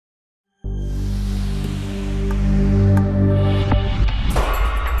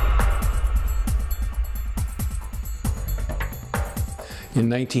In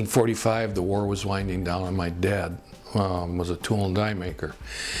 1945, the war was winding down, and my dad was a tool and die maker.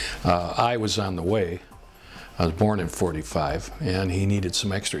 I was on the way. I was born in '45, and he needed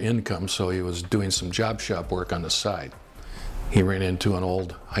some extra income, so he was doing some job shop work on the side. He ran into an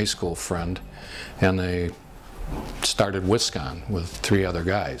old high school friend, and they started Wiscon with 3 other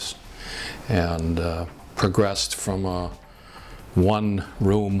guys, and progressed from a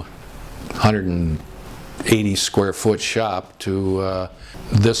one-room, 180 square foot shop to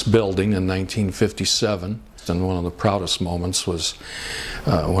this building in 1957. And one of the proudest moments was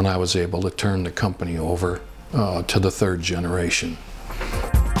when I was able to turn the company over to the 3rd generation.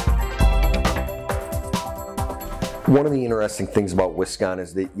 One of the interesting things about Wiscon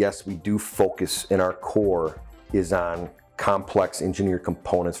is that, yes, we do focus in our core is on complex engineered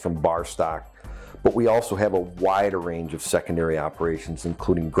components from bar stock, but we also have a wider range of secondary operations,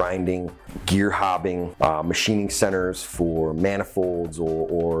 including grinding, gear hobbing, machining centers for manifolds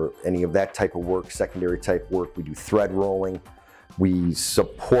or any of that type of work, secondary type work. We do thread rolling. We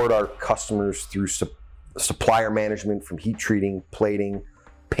support our customers through supplier management from heat treating, plating,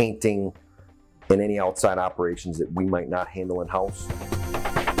 painting, and any outside operations that we might not handle in-house.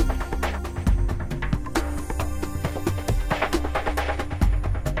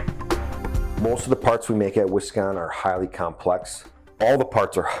 Most of the parts we make at Wiscon are highly complex. All the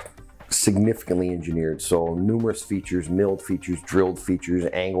parts are significantly engineered, so numerous features, milled features, drilled features,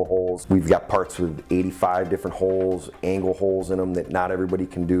 angle holes. We've got parts with 85 different holes, angle holes in them that not everybody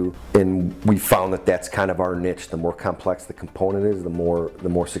can do. And we found that that's kind of our niche. The more complex the component is, the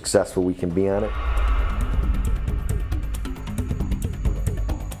more successful we can be on it.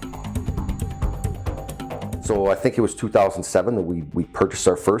 So I think it was 2007 that we purchased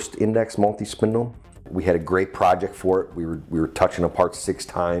our first index multi-spindle. We had a great project for it. We were touching a part 6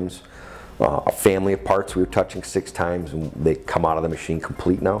 times. A family of parts we were touching 6 times, and they come out of the machine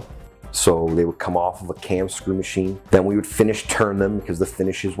complete now. So they would come off of a cam screw machine. Then we would finish turn them because the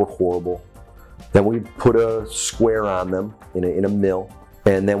finishes were horrible. Then we'd put a square on them in a mill.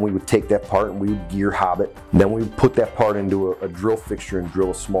 And then we would take that part and we would gear hob it. And then we would put that part into a drill fixture and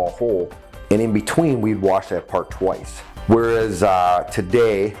drill a small hole. And in between, we'd wash that part twice. Whereas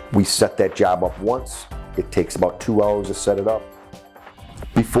today, we set that job up once. It takes about 2 hours to set it up.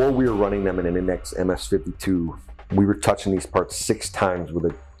 Before we were running them in an index MS52, we were touching these parts 6 times with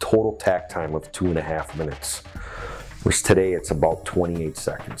a total tack time of 2.5 minutes. Whereas today, it's about 28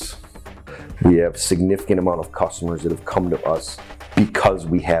 seconds. We have a significant amount of customers that have come to us because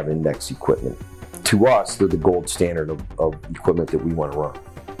we have index equipment. To us, they're the gold standard of equipment that we want to run.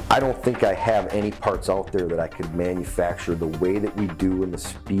 I don't think I have any parts out there that I could manufacture the way that we do and the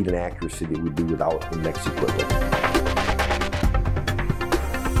speed and accuracy that we do without index equipment.